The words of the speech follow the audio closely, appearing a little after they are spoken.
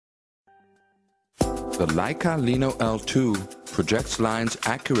The Leica Lino L2 projects lines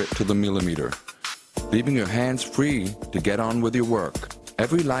accurate to the millimeter, leaving your hands free to get on with your work.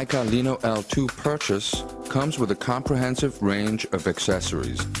 Every Leica Lino L2 purchase comes with a comprehensive range of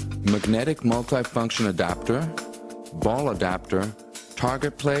accessories: magnetic multifunction adapter, ball adapter,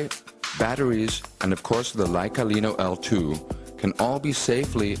 target plate, batteries, and of course the Leica Lino L2 can all be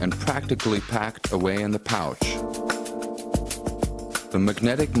safely and practically packed away in the pouch. The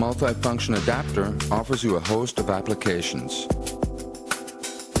magnetic multifunction adapter offers you a host of applications.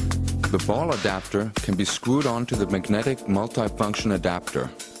 The ball adapter can be screwed onto the magnetic multifunction adapter.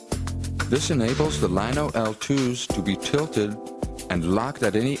 This enables the Lino L2s to be tilted and locked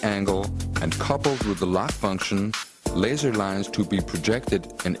at any angle, and coupled with the lock function, laser lines to be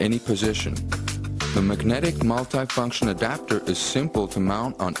projected in any position. The magnetic multifunction adapter is simple to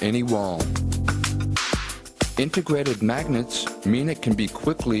mount on any wall. Integrated magnets mean it can be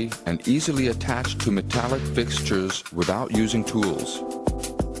quickly and easily attached to metallic fixtures without using tools.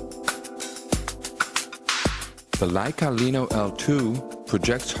 The Leica Lino L2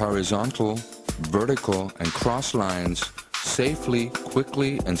 projects horizontal, vertical, and cross lines safely,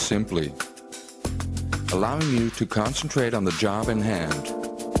 quickly, and simply, allowing you to concentrate on the job in hand.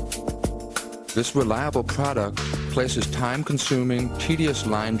 This reliable product places time-consuming, tedious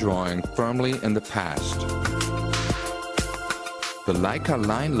line drawing firmly in the past. The Leica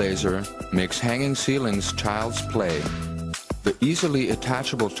line laser makes hanging ceilings child's play. The easily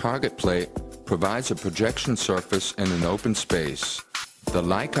attachable target plate provides a projection surface in an open space. The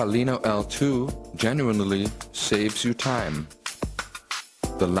Leica Lino L2 genuinely saves you time.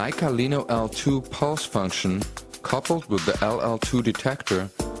 The Leica Lino L2 pulse function, coupled with the LL2 detector,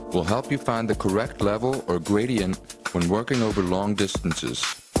 will help you find the correct level or gradient when working over long distances.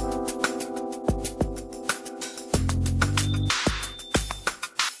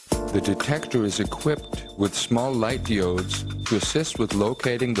 The detector is equipped with small light diodes to assist with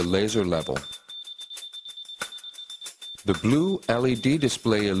locating the laser level. The blue LED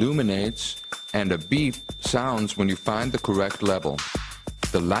display illuminates, and a beep sounds when you find the correct level.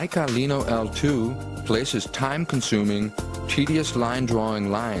 The Leica Lino L2 places time-consuming, tedious line drawing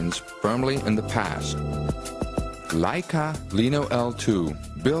lines firmly in the past. Leica Lino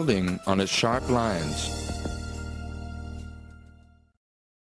L2, building on its sharp lines.